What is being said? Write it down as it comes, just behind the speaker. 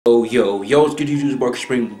Yo, it's good YouTube's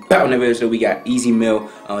KingSupreme. Back on the video, so we got Easy Meal.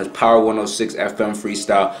 It's Power 106 FM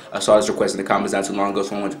Freestyle. I saw this request in the comments not too long ago,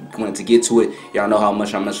 so I wanted to get to it. Y'all know how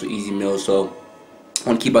much I mess with Easy Meal, so I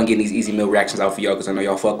want to keep on getting these Easy Meal reactions out for y'all because I know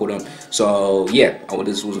y'all fuck with them. So yeah,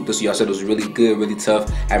 this y'all said it was really good, really tough.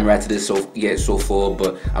 I haven't reacted to this so far,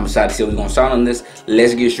 but I'm excited to see what we're gonna start on this.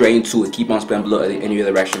 Let's get straight into it. Keep on spamming below any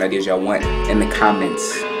other reaction ideas y'all want in the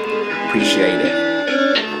comments. Appreciate it.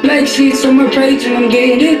 Like sheets on my page and I'm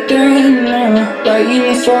getting it done now, like in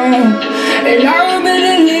a song. And I remember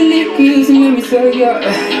the lyric using every song, yeah.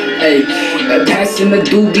 Hey, passing the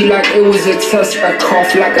doobie like it was a test. I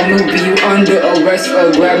cough like a newbie, you under arrest.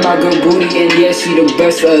 Grab my good booty and yeah, she the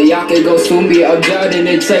best. Y'all can go sue me, I'm jotting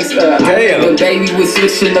the text. The baby was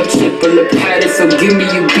switching up triple the pattern, so give me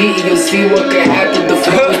your beat and you'll see what can happen. The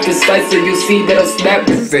flow is precise and you'll see that I'm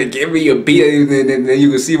snapping. Say, give me your beat and then you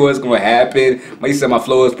can see what's gonna happen. When you said my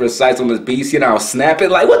flow is precise on this beat, you know, I'm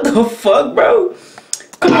snapping. Like, what the fuck, bro?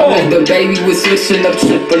 Come on. The baby was switching up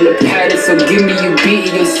triple the pattern, so give me your beat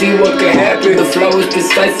and you'll see what can happen. The flow is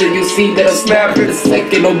precise and you'll see that I'm snapping. The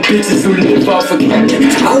second on bitches who live off of capping.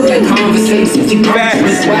 I like conversations, you practice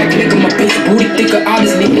the swag, nigga, my bitch booty thicker,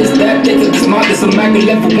 honestly, it's that nigga. This mob is a magnet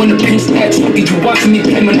level when the pinch that you be. You watching me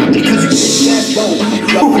play, man, not because you get that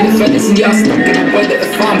low. Rockin' the feathers and y'all stuck in the weather.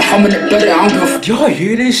 If I'm humming it better, I don't give a f. Y'all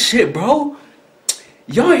hear this shit, bro?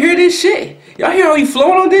 Y'all hear this shit? Y'all hear how he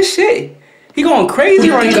flowing on this shit? He going crazy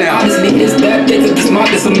right now. Honestly, it's that nigga. This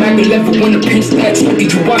mob is a magnet level when the pinch that you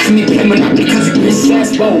be. You watching me play, man, not because you bitch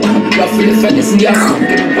ass low. Ruffin' the feathers and y'all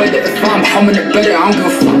stuck in the weather. If I'm humming it better, I don't give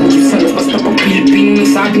a fuck what you say. Basta pa Pilipino,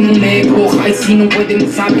 sabi mo negro. Kahit sino pwede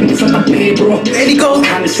masabi mo sa tabi, bro. There he goes.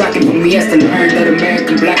 Kinda shocking for me as to learn that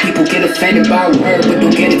American black people get offended by a word, but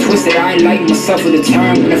don't get it twisted. I ain't like myself with a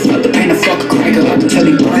term. When I felt the pain, I fuck a cracker up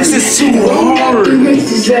until he burns. This is too hard.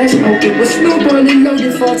 Racist ass smoking with Snoop on the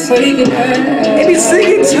loaded for taking ass. And he's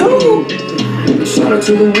singing too. Shout out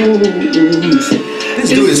to the wolves. This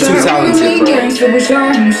dude is too talented, bro. Gangster was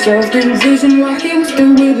out himself, didn't vision why he was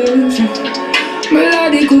still with us.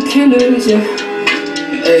 Melodical killers, yeah.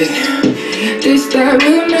 Hey, this that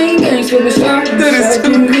real main gangster was out himself,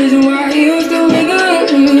 didn't vision why he was still with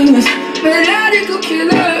us. Melodical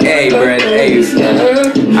killer. Hey, bro, hey.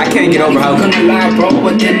 I can't get over how gonna lie, bro.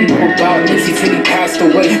 What didn't know about Nipsey till he passed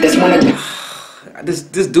away. That's when I.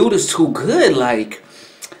 This dude is too good. Like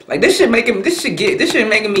this shit making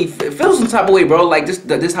me feel some type of way, bro. Like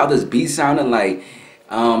this how this beat sounding. Like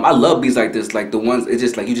I love beats like this. Like the ones it's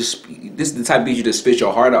just like this is the type of beat you just spit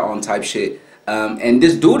your heart out on type shit. And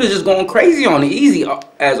this dude is just going crazy on it, easy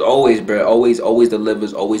as always, bro. Always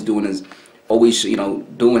delivers. Always doing his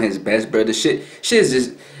doing his best, bro. The shit is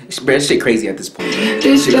just, bro, shit crazy at this point.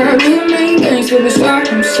 This guy remain gangster beside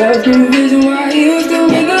himself. No reason why he was still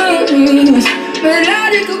with us.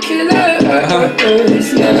 Melodical killer.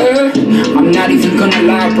 I'm not even gonna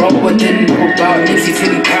lie, bro. What didn't know about Nipsey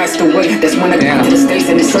till he passed away. That's when I got to the States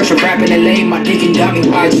and in search of rap in LA. My digging got me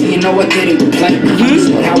YG, you know I didn't play.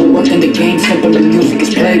 Understood how it worked in the game. Simple and music is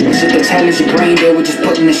played. But shit that challenge your brain, they were just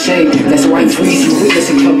put in the shade. That's why I freeze you witness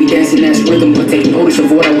and clubby dancing ass rhythm, but take notice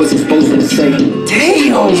of what I was supposed to say.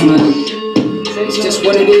 Damn. It's just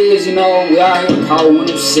what it is, you know. We out here, Power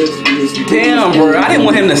 106. Damn, bro. I didn't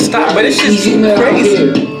want him to stop, but it's just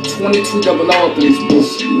crazy. 22 double up in this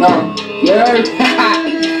bitch. No. Yeah.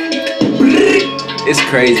 It's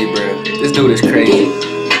crazy, bro. This dude is crazy.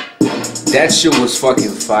 That shit was fucking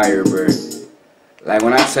fire, bro. Like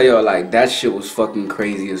when I tell y'all, like that shit was fucking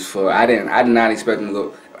crazy as fuck. I did not expect him to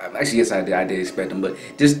go. Actually, yes, I did. I did expect him, but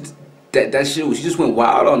just that shit was. He just went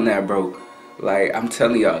wild on that, bro. Like I'm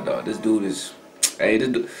telling y'all, dog. This dude is. Hey,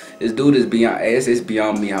 this dude is beyond. It's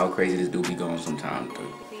beyond me how crazy this dude be going sometimes, dude.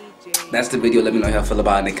 That's the video. Let me know how you feel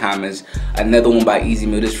about it in the comments. Another one by Easy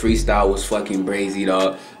Meal. This freestyle was fucking crazy,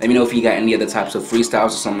 dog. Let me know if you got any other types of freestyles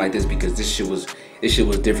or something like this, because this shit was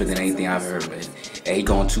different than anything I've heard, man. And he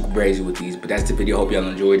going too crazy with these. But that's the video. Hope y'all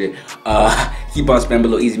enjoyed it. Keep on spamming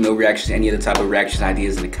below Easy Meal reactions, any other type of reaction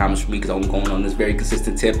ideas in the comments for me, because I'm going on this very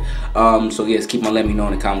consistent tip. So yes, keep on letting me know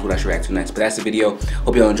in the comments what I should react to next. But that's the video.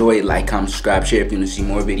 Hope y'all enjoy it. Like, comment, subscribe, share if you want to see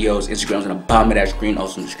more videos. Instagram's on the bottom of that screen,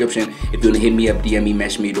 also in the description. If you want to hit me up, DM me,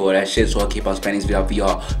 message me, do all that shit. So I'll keep on spamming this video out for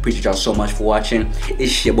y'all. Appreciate y'all so much for watching.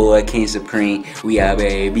 It's your boy KingSupreme. We out,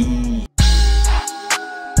 baby.